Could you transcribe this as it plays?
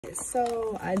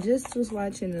So I just was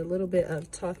watching a little bit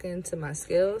of Talking to My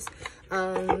Skills,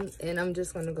 and I'm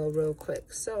just going to go real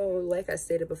quick. So like I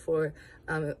stated before,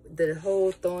 the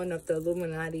whole throwing of the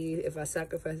Illuminati, if I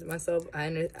sacrifice myself,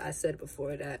 I said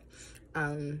before that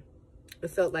it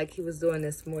felt like he was doing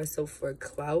this more so for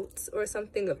clout or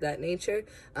something of that nature.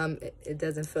 It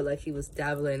doesn't feel like he was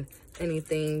dabbling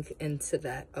anything into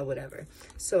that or whatever.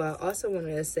 So I also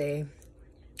wanted to say,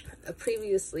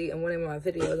 previously in one of my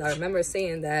videos, I remember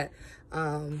saying that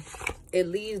it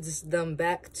leads them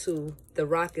back to the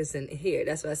rock is in here.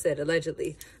 That's what I said,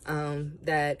 allegedly.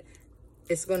 That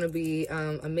it's going to be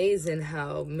amazing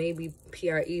how maybe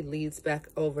PRE leads back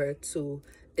over to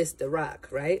it's the rock,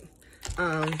 right?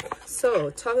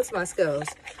 So Talking to My Skills,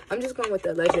 I'm just going with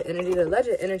the alleged energy. The alleged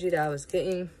energy that I was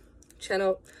getting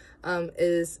channeled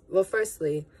is, well,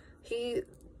 firstly, he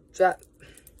dropped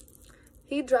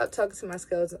Talking to My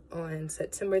Skills on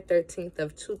September 13th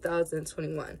of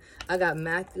 2021. I got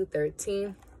Matthew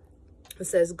 13. It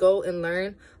says, go and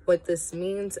learn what this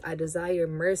means. I desire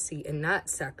mercy and not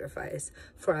sacrifice,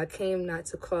 for I came not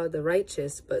to call the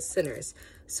righteous, but sinners.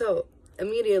 So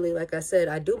immediately, like I said,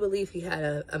 I do believe he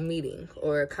had a meeting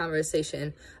or a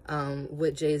conversation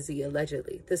with Jay-Z,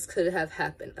 allegedly. This could have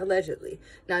happened, allegedly.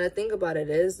 Now, the thing about it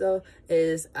is, though,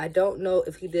 is I don't know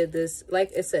if he did this.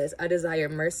 Like it says, I desire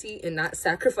mercy and not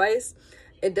sacrifice.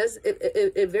 It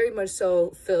very much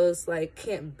so feels like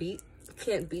can't beat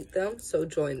them, so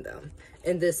join them.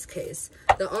 In this case,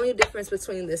 the only difference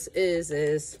between this is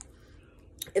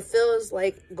it feels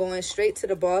like going straight to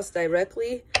the boss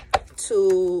directly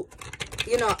to,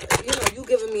 you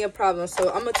giving me a problem,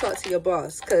 so I'm gonna talk to your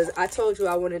boss, because I told you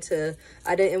I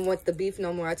didn't want the beef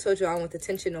no more. I told you I want the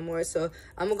tension no more, so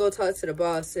I'm gonna go talk to the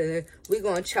boss and we're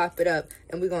gonna chop it up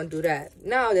and we're gonna do that.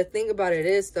 Now, the thing about it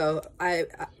is, though,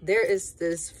 there is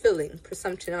this feeling,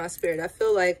 presumption in my spirit. I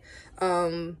feel like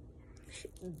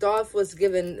Dolph was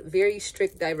given very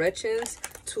strict directions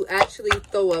to actually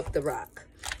throw up the rock.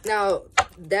 Now,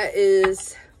 that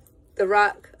is the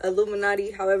rock,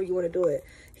 Illuminati, however you want to do it.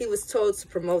 He was told to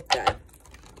promote that.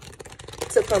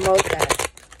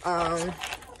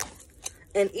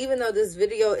 And even though this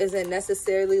video isn't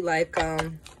necessarily like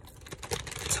talking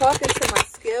to my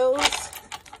skills,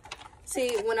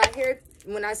 see, when I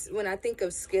think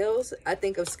of skills, I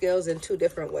think of skills in two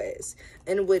different ways.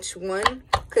 In which one,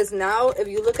 because now if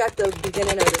you look at the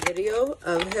beginning of the video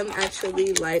of him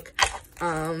actually like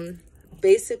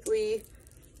basically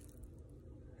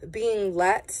being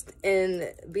latsed in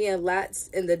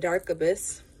the dark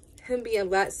abyss, him being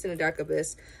latsed in the dark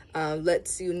abyss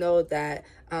lets you know that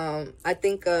I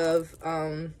think of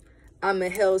I'm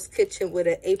in Hell's Kitchen with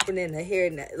an apron and a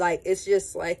hairnet. Like, it's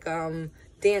just like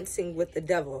dancing with the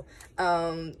devil.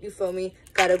 You feel me?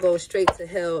 Gotta go straight to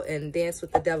hell and dance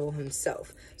with the devil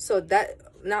himself. So that,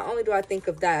 not only do I think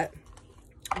of that,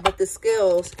 but the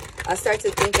skills, I start to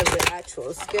think of the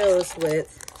actual skills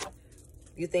with,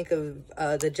 you think of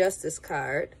the Justice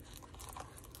card.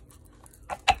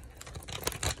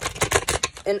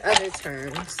 In other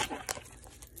terms,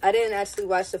 I didn't actually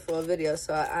watch the full video,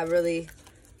 so I really,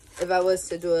 if I was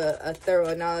to do a thorough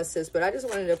analysis, but I just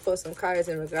wanted to put some cards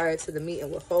in regard to the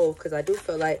meeting with Hov, because I do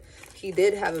feel like he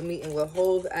did have a meeting with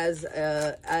Hov as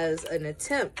an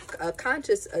attempt, a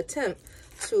conscious attempt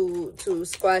to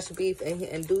squash beef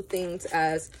and do things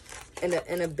as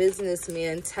in a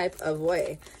businessman type of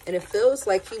way. And it feels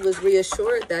like he was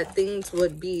reassured that things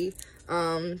would be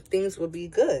good. Things would be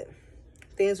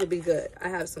good. I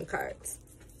have some cards.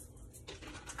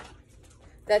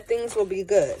 That things will be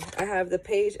good. I have the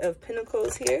Page of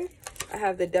Pentacles here. I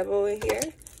have the Devil in here.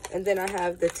 And then I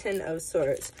have the Ten of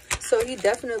Swords. So he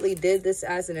definitely did this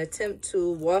as an attempt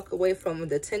to walk away from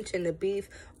the tension, the beef,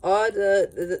 all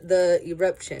the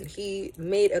eruption. He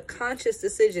made a conscious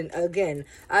decision. Again,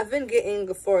 I've been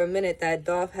getting for a minute that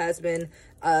Dolph has been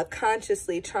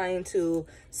consciously trying to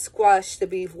squash the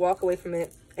beef, walk away from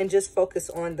it, and just focus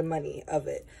on the money of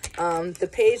it. The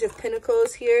Page of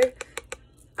Pentacles here,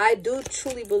 I do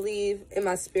truly believe in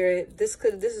my spirit, this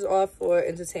is all for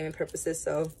entertainment purposes,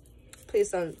 so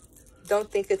please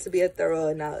don't think it to be a thorough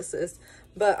analysis.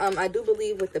 But I do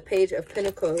believe with the Page of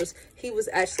Pentacles, he was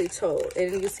actually told,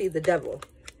 and you see the Devil.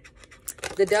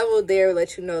 The Devil there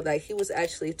let you know that he was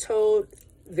actually told,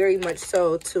 very much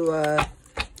so, to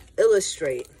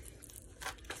illustrate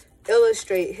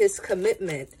his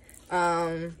commitment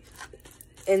in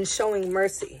showing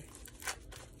mercy.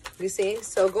 You see?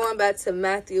 So going back to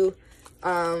Matthew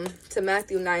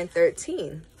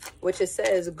 9:13, which it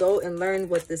says, go and learn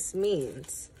what this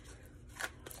means.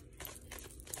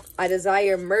 I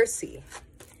desire mercy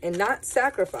and not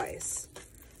sacrifice,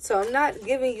 So I'm not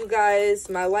giving you guys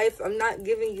my life. I'm not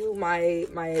giving you my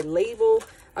label.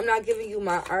 I'm not giving you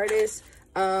my artist.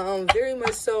 Very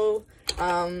much so.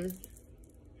 Not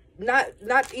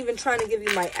even trying to give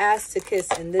you my ass to kiss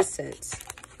in this sense.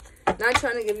 Not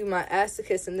trying to give you my ass to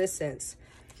kiss in this sense.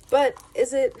 But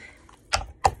is it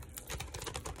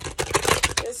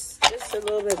just a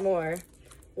little bit more?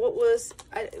 What was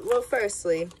well,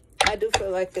 firstly, I do feel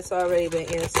like it's already been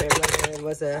answered when there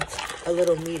was a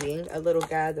little meeting, a little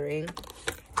gathering.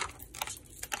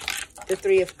 The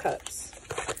Three of Cups.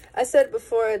 I said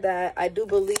before that I do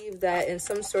believe that in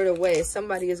some sort of way,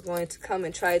 somebody is going to come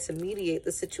and try to mediate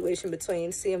the situation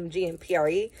between CMG and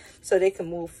PRE so they can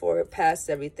move forward past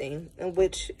everything, in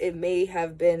which it may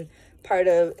have been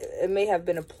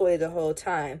a ploy the whole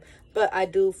time. But I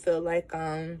do feel like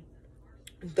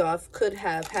Dolph could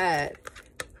have had,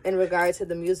 in regard to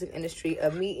the music industry,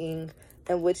 a meeting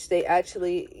in which they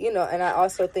actually, you know, and I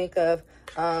also think of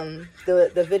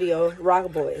the video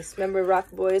Rock Boys. Remember Rock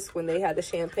Boys when they had the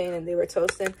champagne and they were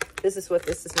toasting? This is what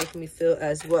this is making me feel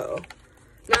as well.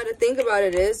 Now, the thing about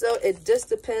it is, though, it just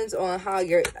depends on how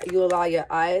you allow your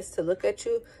eyes to look at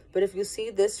you. But if you see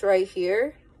this right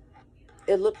here,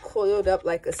 it looked coiled up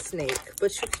like a snake,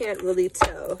 but you can't really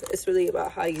tell. It's really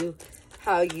about how you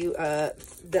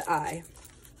the eye.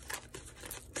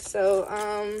 So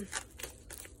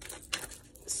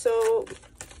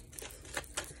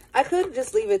I could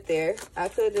just leave it there. I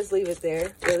could just leave it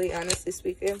there, really, honestly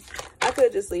speaking. I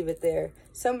could just leave it there.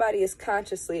 Somebody is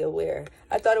consciously aware.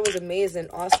 I thought it was amazing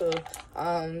also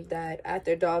that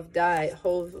after Dolph died,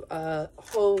 Hove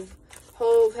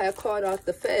had called out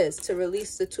the feds to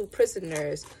release the 2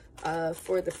 prisoners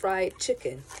for the fried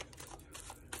chicken.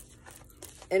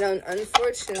 And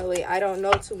unfortunately, I don't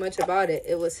know too much about it.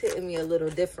 It was hitting me a little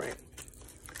different.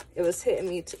 It was hitting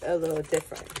me a little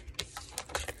different.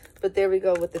 But there we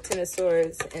go with the Ten of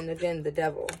Swords and, again, the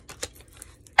Devil.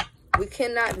 We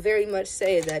cannot very much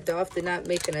say that Dolph did not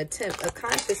make an attempt, a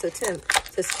conscious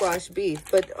attempt to squash beef.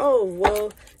 But, oh,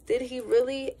 well, did he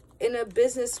really, in a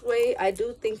business way? I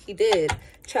do think he did.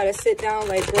 Try to sit down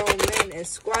like grown men and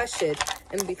squash it.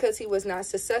 And because he was not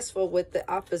successful with the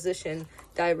opposition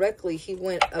directly, he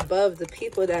went above the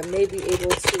people that may be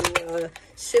able to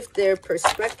shift their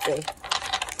perspective.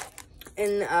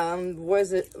 And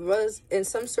was in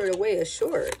some sort of way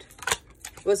assured.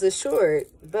 Was assured,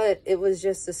 but it was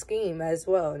just a scheme as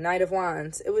well. Knight of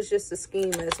Wands, it was just a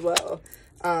scheme as well.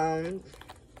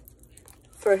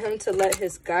 For him to let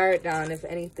his guard down, if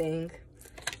anything.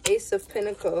 Ace of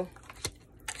Pentacles,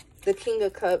 the King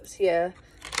of Cups, yeah.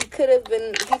 He could have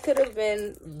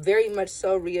been very much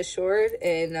so reassured,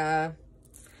 and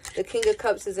the King of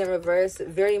Cups is in reverse,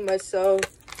 very much so.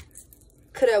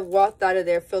 Could have walked out of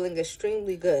there feeling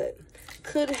extremely good.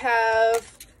 Could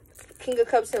have, King of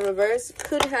Cups in reverse,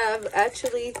 could have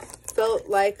actually felt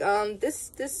like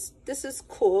this is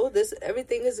cool,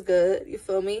 everything is good, you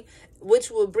feel me? Which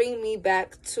will bring me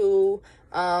back to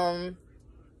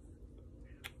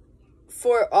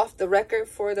for the record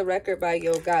by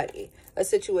Yo Gotti. A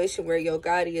situation where Yo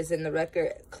Gotti is in the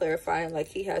record clarifying like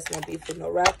he has no beef with no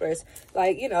rappers,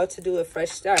 like, you know, to do a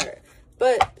fresh start.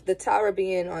 But the Tower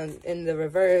being in the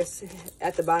reverse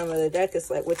at the bottom of the deck is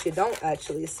like, what you don't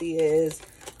actually see is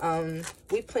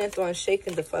we planned on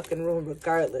shaking the fucking room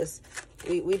regardless.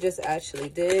 We just actually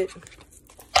did.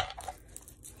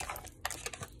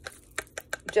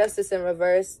 Justice in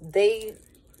reverse. They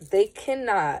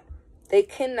cannot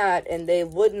and they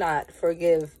would not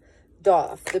forgive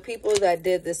Dolph. The people that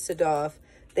did this to Dolph,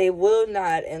 they will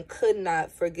not and could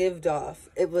not forgive Dolph.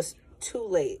 It was too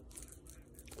late.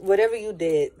 Whatever you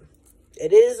did,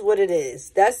 it is what it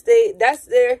is. That's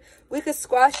their, we could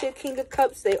squash it. King of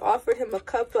Cups, they offered him a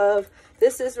cup of,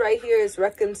 this is right here is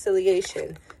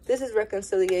reconciliation. This is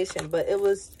reconciliation, but it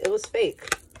was fake.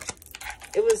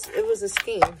 It was a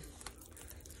scheme.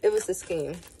 It was a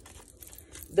scheme.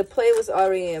 The play was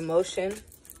already in motion.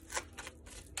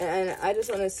 And I just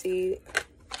want to see,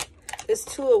 this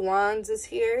Two of Wands is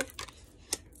here.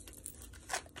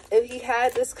 If he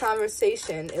had this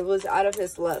conversation, it was out of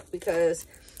his luck, because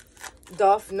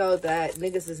Dolph know that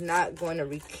niggas is not going to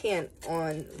recant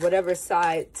on whatever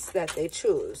sides that they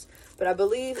choose. But I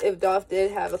believe if Dolph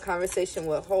did have a conversation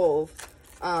with Hove,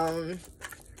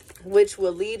 which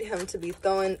will lead him to be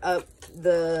throwing up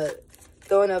the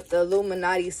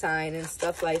Illuminati sign and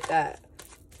stuff like that.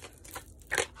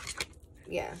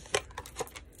 Yeah.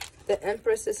 The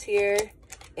Empress is here,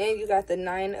 and you got the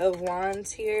Nine of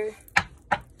Wands here.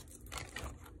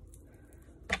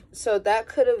 So that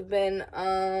could have been,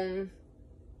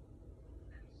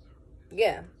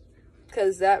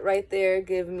 because that right there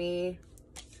give me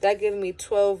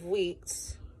 12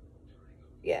 weeks.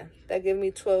 Yeah, that give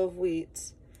me 12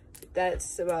 weeks.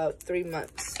 That's about 3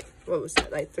 months. What was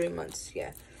that? Like 3 months,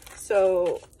 yeah.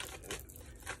 So,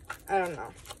 I don't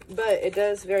know. But it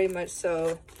does very much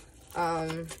so,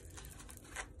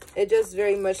 it does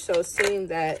very much so seem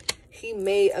that he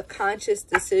made a conscious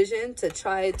decision to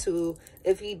try to,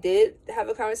 if he did have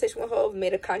a conversation with Hov,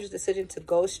 made a conscious decision to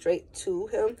go straight to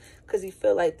him because he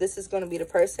feel like this is going to be the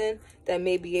person that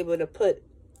may be able to put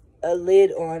a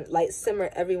lid on, like simmer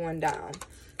everyone down.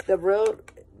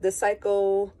 The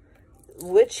cycle,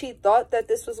 which he thought that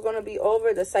this was going to be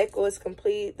over, the cycle is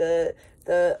complete. The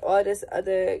all this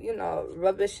other, you know,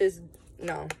 rubbish is,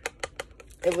 no,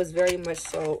 it was very much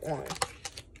so on.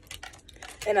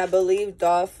 And I believe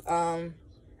Dolph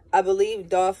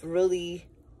really,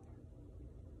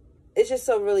 it's just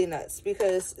so really nuts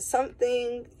because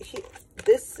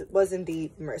this was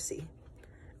indeed mercy.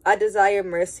 I desire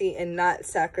mercy and not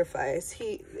sacrifice.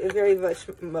 He very much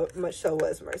so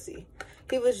was mercy.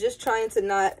 He was just trying to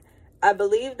not, I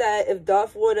believe that if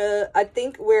Dolph would have, I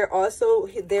think where also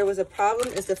there was a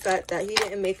problem is the fact that he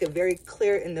didn't make it very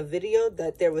clear in the video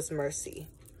that there was mercy.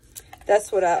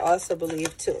 That's what I also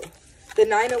believe too. The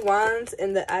Nine of Wands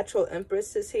and the actual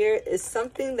Empresses here is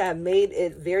something that made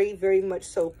it very, very much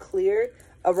so clear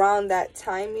around that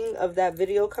timing of that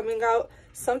video coming out.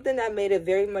 Something that made it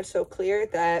very much so clear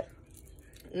that,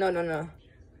 no.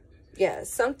 Yeah,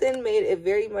 something made it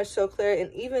very much so clear.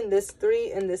 And even this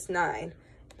 3 and this 9.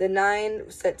 The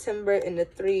 9, September, and the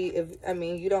 3, I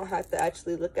mean, you don't have to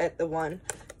actually look at the 1,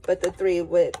 but the 3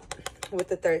 with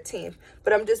the 13th.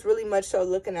 But I'm just really much so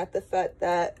looking at the fact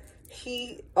that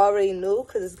he already knew,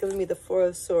 because it's giving me the 4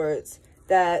 of Swords,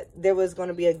 that there was going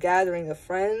to be a gathering of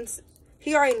friends.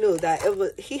 He already knew that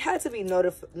he had to be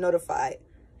notified.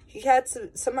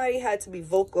 Somebody had to be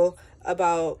vocal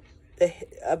about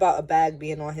a bag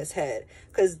being on his head,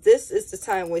 because this is the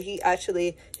time where he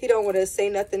don't want to say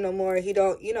nothing no more. He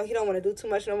don't want to do too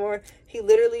much no more. He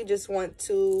literally just want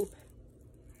to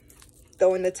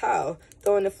throw in the towel,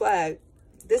 throw in the flag.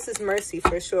 This is mercy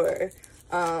for sure.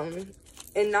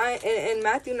 And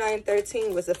Matthew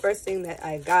 9:13 was the first thing that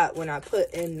I got when I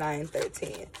put in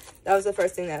 9:13. That was the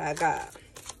first thing that I got.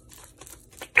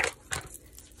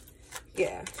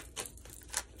 Yeah.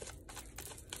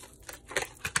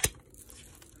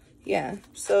 Yeah.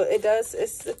 So it does.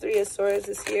 It's the 3 of Swords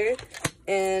is here,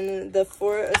 and the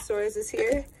 4 of Swords is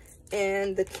here,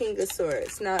 and the King of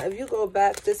Swords. Now, if you go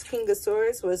back, this King of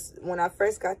Swords was when I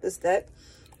first got this deck.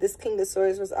 This King of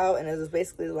Swords was out, and it was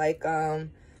basically like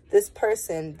this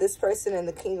person and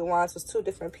the King of Wands was 2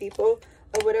 different people,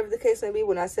 or whatever the case may be,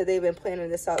 when I said they've been planning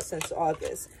this out since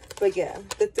August. But yeah,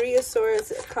 the 3 of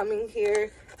Swords coming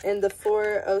here and the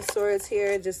 4 of Swords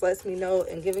here just lets me know,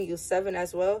 and giving you 7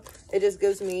 as well. It just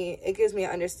gives me an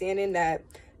understanding that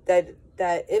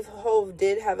if Hov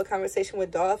did have a conversation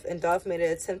with Dolph, and Dolph made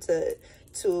an attempt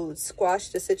to squash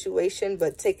the situation,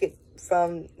 but take it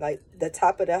from like the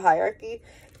top of the hierarchy,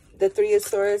 the 3 of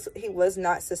Swords, he was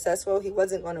not successful. He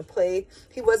wasn't going to play.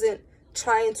 He wasn't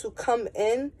trying to come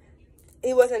in.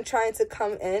 He wasn't trying to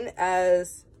come in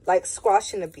as like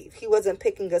squashing the beef. He wasn't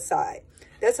picking a side.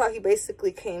 That's how he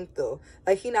basically came through.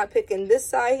 Like, he not picking this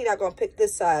side. He not going to pick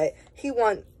this side. He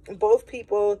want both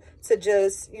people to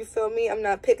just, you feel me? I'm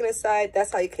not picking a side.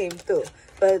 That's how he came through.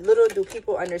 But little do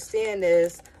people understand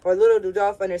this, or little do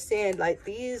Dolph understand, like,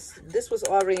 this was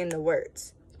already in the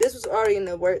works. This was already in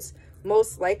the works.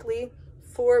 Most likely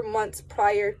 4 months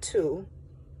prior to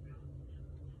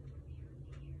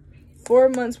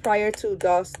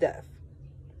Dolph's death.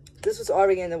 This was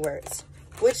already in the works,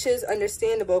 which is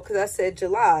understandable because I said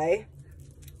July.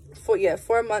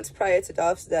 4 months prior to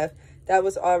Dolph's death, that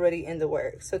was already in the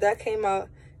works. So that came out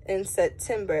in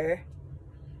September.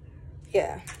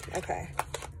 Yeah, okay.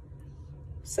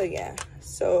 So yeah,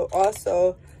 so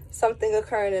also something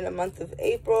occurring in the month of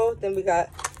April. Then we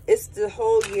got, it's the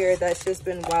whole year that's just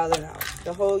been wilding out.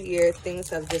 The whole year, things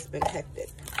have just been hectic.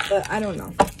 But I don't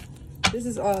know. This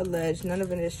is all alleged. None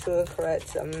of it is true or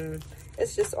correct.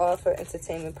 It's just all for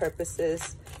entertainment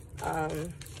purposes.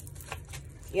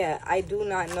 Yeah, I do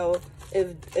not know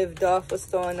if Dolph was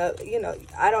throwing up. You know,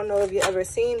 I don't know if you ever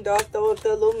seen Dolph throw up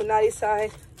the Illuminati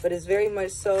sign, but it's very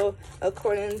much so,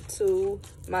 according to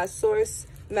my source,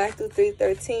 Matthew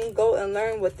 3:13. Go and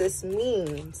learn what this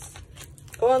means.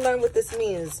 Go and learn what this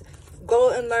means.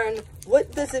 Go and learn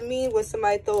what does it mean when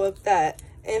somebody throw up that,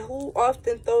 and who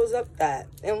often throws up that,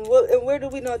 and where do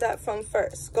we know that from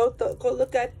first? Go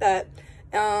look at that.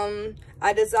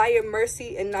 I desire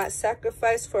mercy and not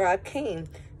sacrifice, for I came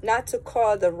not to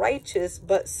call the righteous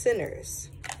but sinners.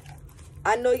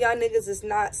 I know y'all niggas is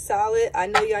not solid. I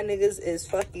know y'all niggas is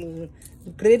fucking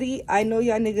gritty. I know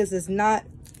y'all niggas is not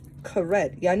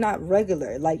correct. Y'all not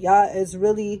regular. Like, y'all is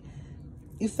really,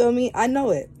 you feel me? I know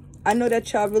it. I know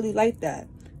that y'all really like that.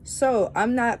 So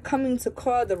I'm not coming to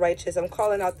call the righteous. I'm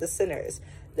calling out the sinners.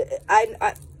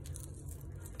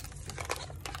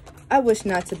 I wish to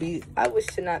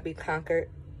not be conquered.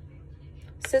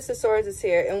 Six of Swords is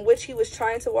here, in which he was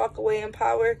trying to walk away in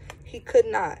power. He could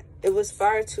not. It was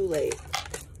far too late.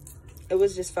 It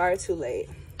was just far too late.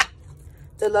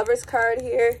 The Lovers card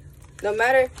here,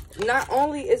 not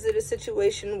only is it a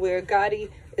situation where Gotti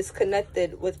is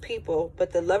connected with people,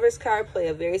 but the Lovers card play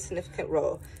a very significant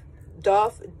role.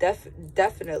 Dolph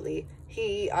definitely,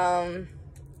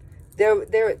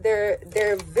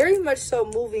 they're very much so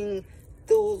moving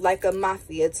through like a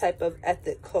mafia type of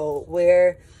ethic code,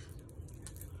 where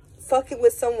fucking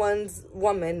with someone's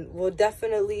woman will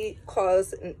definitely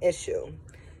cause an issue.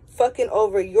 Fucking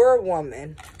over your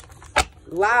woman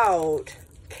loud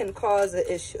can cause an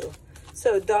issue.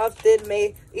 So Dolph did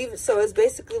make, even so it's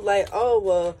basically like, oh,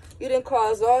 well, you didn't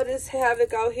cause all this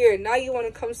havoc out here. Now you want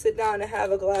to come sit down and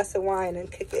have a glass of wine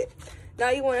and kick it. Now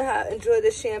you want to enjoy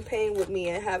the champagne with me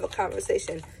and have a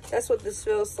conversation. That's what this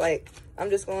feels like. I'm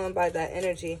just going by that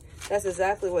energy. That's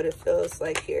exactly what it feels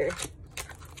like here.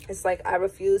 It's like, I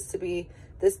refuse to be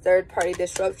this third-party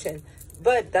disruption.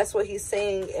 But that's what he's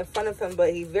saying in front of him.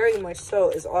 But he very much so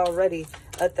is already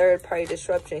a third-party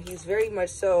disruption. He's very much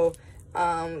so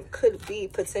could be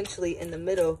potentially in the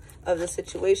middle of the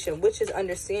situation, which is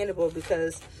understandable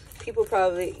because people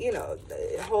probably, you know,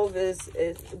 Hove is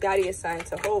Gotti assigned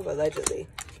to Hove, allegedly.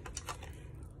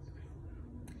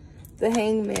 The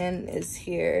Hangman is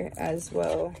here as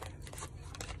well.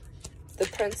 The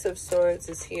Prince of Swords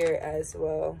is here as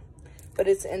well, but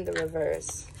it's in the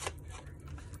reverse.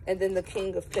 And then the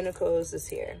King of Pentacles is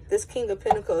here. This King of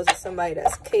Pentacles is somebody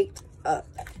that's caked up.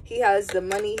 He has the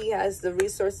money, he has the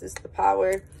resources, the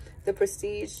power, the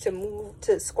prestige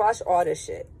to squash all this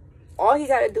shit. All he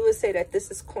got to do is say that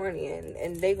this is corny,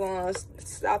 and they gonna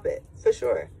stop it for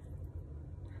sure.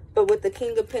 But with the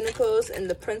King of Pentacles and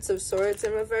the Prince of Swords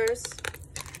in reverse,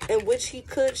 in which he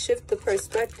could shift the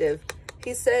perspective,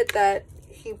 he said that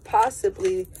he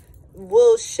possibly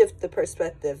will shift the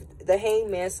perspective. The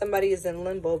Hangman, somebody is in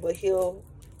limbo, but he'll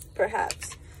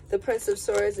perhaps. The Prince of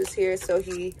Swords is here, so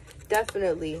he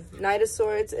definitely, Knight of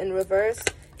Swords in reverse,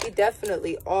 he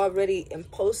definitely already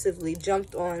impulsively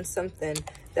jumped on something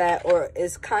that, or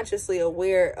is consciously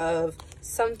aware of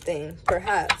something,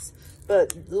 perhaps.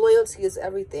 But loyalty is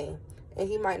everything, and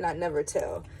he might not never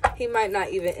tell. He might not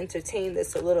even entertain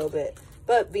this a little bit.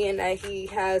 But being that he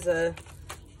is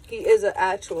an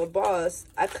actual boss,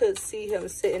 I could see him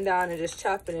sitting down and just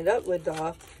chopping it up with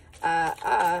Dolph.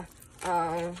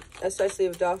 Especially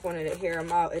if Dolph wanted to hear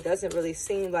him out. It doesn't really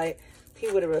seem like he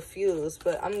would have refused,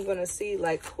 but I'm going to see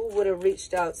like who would have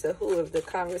reached out to who if the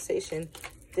conversation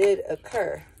did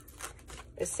occur.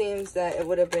 It seems that it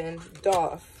would have been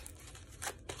Dolph.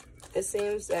 It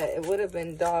seems that it would have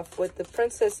been Dolph. With the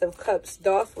Princess of Cups,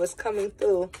 Dolph was coming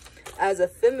through as a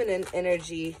feminine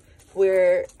energy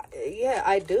where, yeah,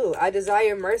 I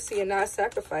desire mercy and not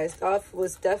sacrifice. Dolph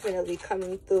was definitely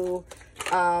coming through,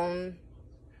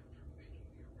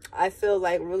 I feel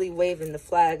like really waving the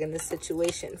flag in this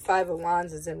situation. Five of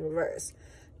Wands is in reverse.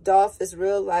 Dolph is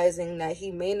realizing that he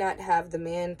may not have the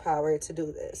manpower to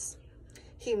do this.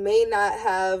 He may not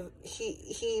have,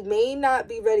 he may not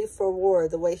be ready for war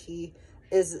the way he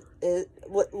is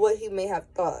what he may have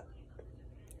thought.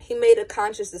 He made a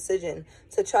conscious decision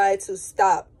to try to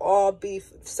stop all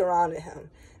beef surrounding him.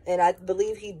 And I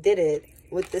believe he did it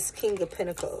with this King of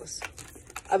Pentacles.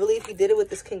 I believe he did it with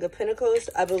this King of Pentacles.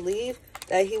 I believe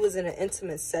that he was in an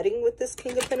intimate setting with this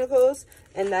King of Pentacles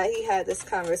and that he had this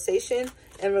conversation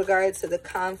in regards to the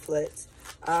conflict.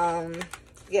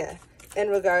 In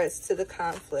regards to the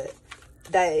conflict,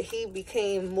 that he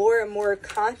became more and more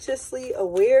consciously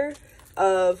aware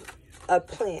of a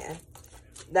plan.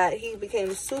 That he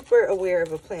became super aware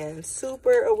of a plan,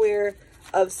 super aware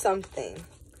of something,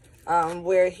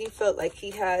 where he felt like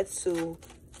he had to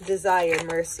desire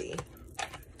mercy.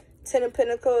 Ten of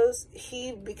Pentacles,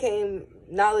 he became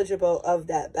knowledgeable of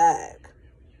that bag.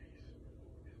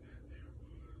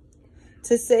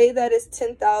 To say that it's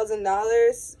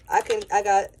 $10,000, I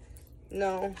got,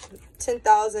 no,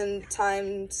 10,000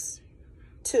 times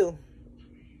 2.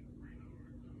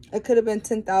 It could have been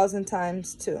 10,000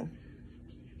 times 2.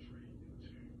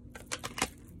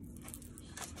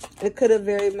 It could have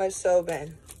very much so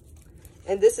been.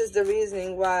 And this is the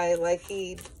reasoning why, like,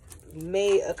 he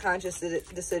made a conscious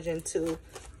decision to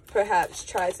perhaps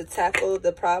try to tackle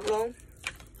the problem.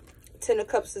 Ten of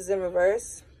Cups is in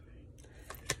reverse.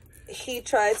 he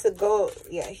tried to go,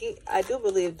 I do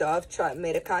believe Dolph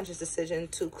made a conscious decision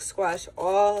to squash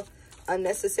all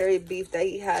unnecessary beef that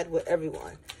he had with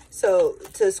everyone. So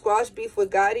to squash beef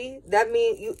with Gotti, that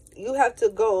means you have to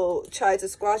go try to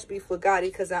squash beef with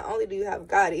Gotti, because not only do you have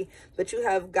Gotti, but you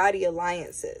have Gotti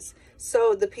alliances.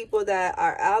 So the people that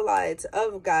are allies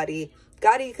of Gotti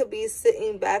could be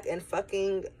sitting back and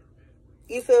fucking,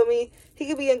 you feel me? He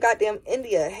could be in goddamn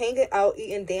India, hanging out,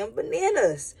 eating damn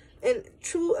bananas. And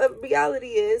true reality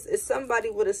is somebody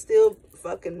would have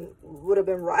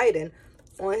been riding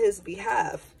on his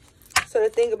behalf. So the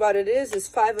thing about it is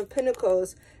Five of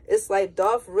Pentacles. It's like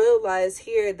Dolph realized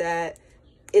here that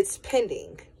it's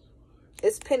pending.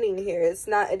 It's pending here. It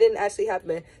didn't actually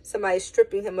happen. Somebody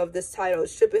stripping him of this title,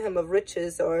 stripping him of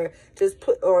riches, or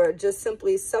just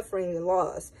simply suffering the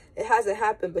loss. It hasn't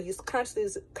happened, but he's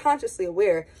consciously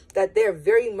aware that they're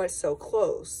very much so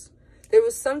close. There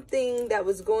was something that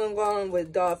was going on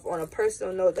with Dolph on a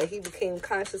personal note that he became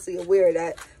consciously aware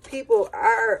that people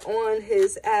are on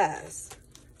his ass.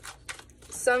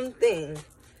 Something.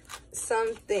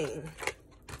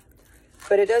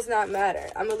 But it does not matter.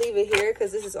 I'm going to leave it here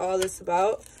because this is all it's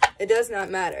about. It does not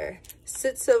matter.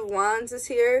 Six of Wands is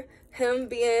here. Him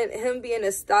being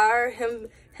a star. Him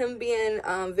being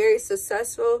very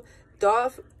successful.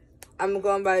 Dolph, I'm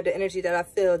going by the energy that I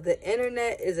feel. The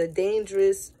internet is a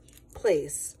dangerous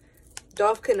place.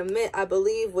 Dolph can admit, I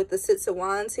believe, with the Six of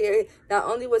Wands here, not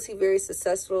only was he very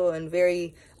successful and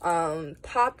very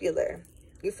popular,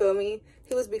 you feel me?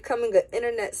 He was becoming an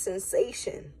internet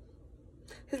sensation.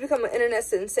 He's become an internet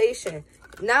sensation.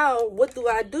 Now, what do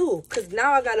I do? Because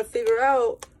now I got to figure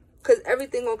out, because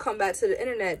everything will come back to the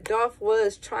internet. Dolph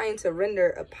was trying to render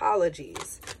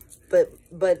apologies, but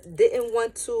didn't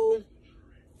want to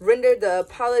render the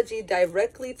apology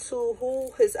directly to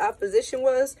who his opposition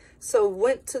was. So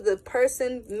went to the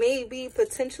person,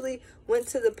 potentially went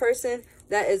to the person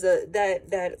that is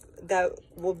that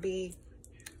will be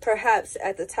perhaps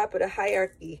at the top of the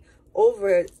hierarchy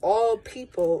over all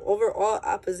people, over all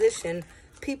opposition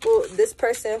people. This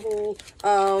person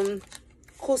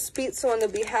who speaks on the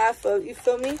behalf of, you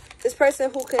feel me? This person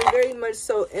who can very much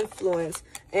so influence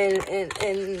and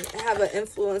have an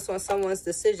influence on someone's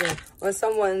decision, on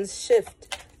someone's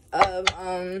shift of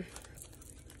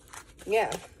yeah.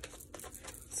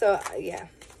 So yeah.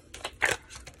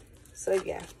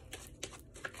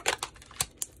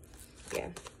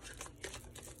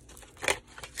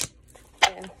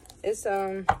 It's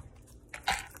I'm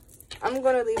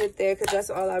gonna leave it there because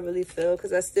that's all I really feel,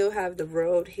 because I still have the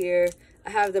road here. I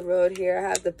have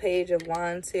the Page of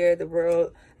Wands here, the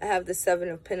road. I have the Seven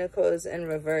of Pentacles in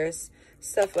reverse,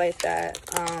 stuff like that.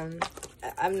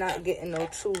 I'm not getting no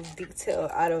true detail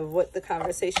out of what the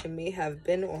conversation may have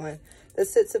been on. The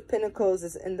Six of Pentacles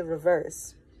is in the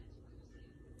reverse.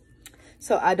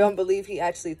 So I don't believe he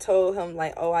actually told him,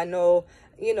 like, oh, I know,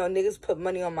 you know, niggas put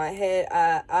money on my head.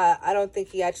 I don't think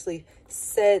he actually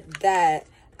said that.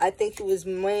 I think he was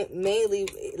mainly,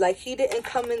 like, he didn't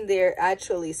come in there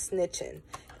actually snitching.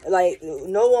 Like,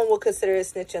 no one would consider it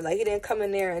snitching. Like, he didn't come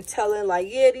in there and telling, like,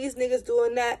 yeah, these niggas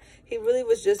doing that. He really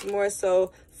was just more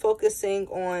so focusing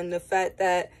on the fact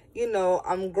that, you know,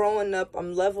 I'm growing up,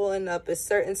 I'm leveling up. It's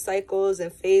certain cycles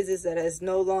and phases that is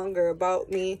no longer about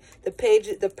me. The Page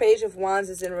of Wands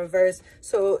is in reverse.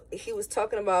 So he was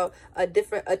talking about a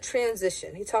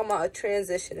transition. He talking about a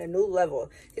transition, a new level.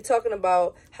 He talking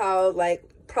about how, like,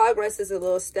 progress is a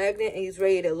little stagnant and he's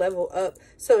ready to level up.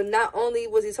 So not only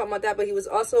was he talking about that, but he was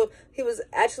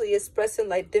actually expressing,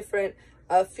 like, different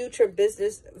future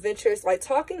business ventures, like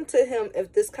talking to him,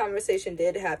 if this conversation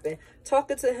did happen,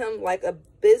 talking to him like a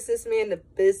businessman to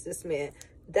businessman.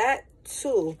 That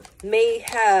too may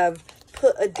have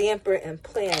put a damper in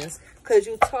plans, because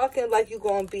you talking like you're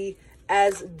gonna be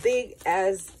as big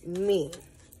as me.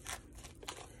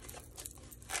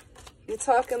 You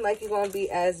talking like you're gonna be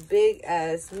as big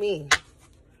as me.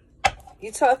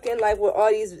 You talking like with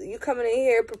all these, you coming in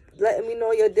here letting me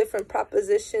know your different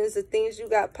propositions, the things you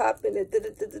got popping,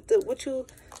 what you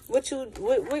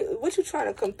trying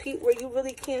to compete where you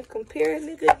really can't compare,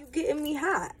 nigga? You getting me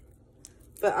hot.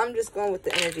 But I'm just going with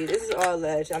the energy. This is all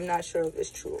alleged. I'm not sure if it's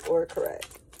true or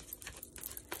correct.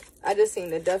 I just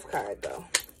seen the Death card though.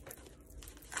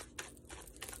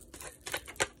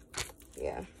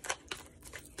 Yeah.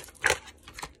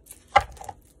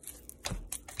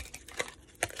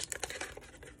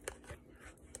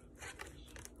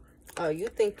 Oh, you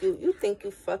think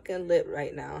you fucking lit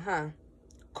right now, huh?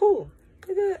 Cool.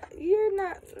 Nigga, you're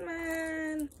not,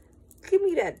 man. Give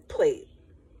me that plate.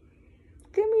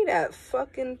 Give me that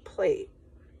fucking plate.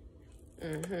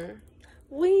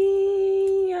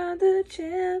 We are the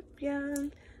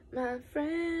champions. my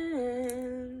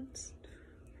friends.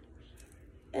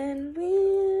 And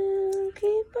we'll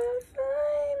keep on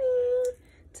fighting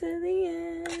to the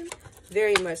end.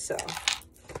 Very much so.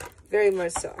 Very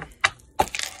much so.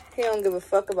 He don't give a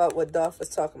fuck about what Dolph was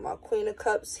talking about. Queen of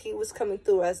Cups, he was coming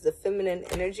through as the feminine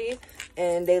energy,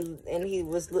 and he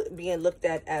was being looked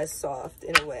at as soft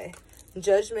in a way.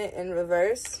 Judgment in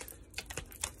reverse.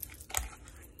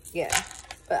 Yeah,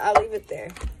 but I'll leave it there.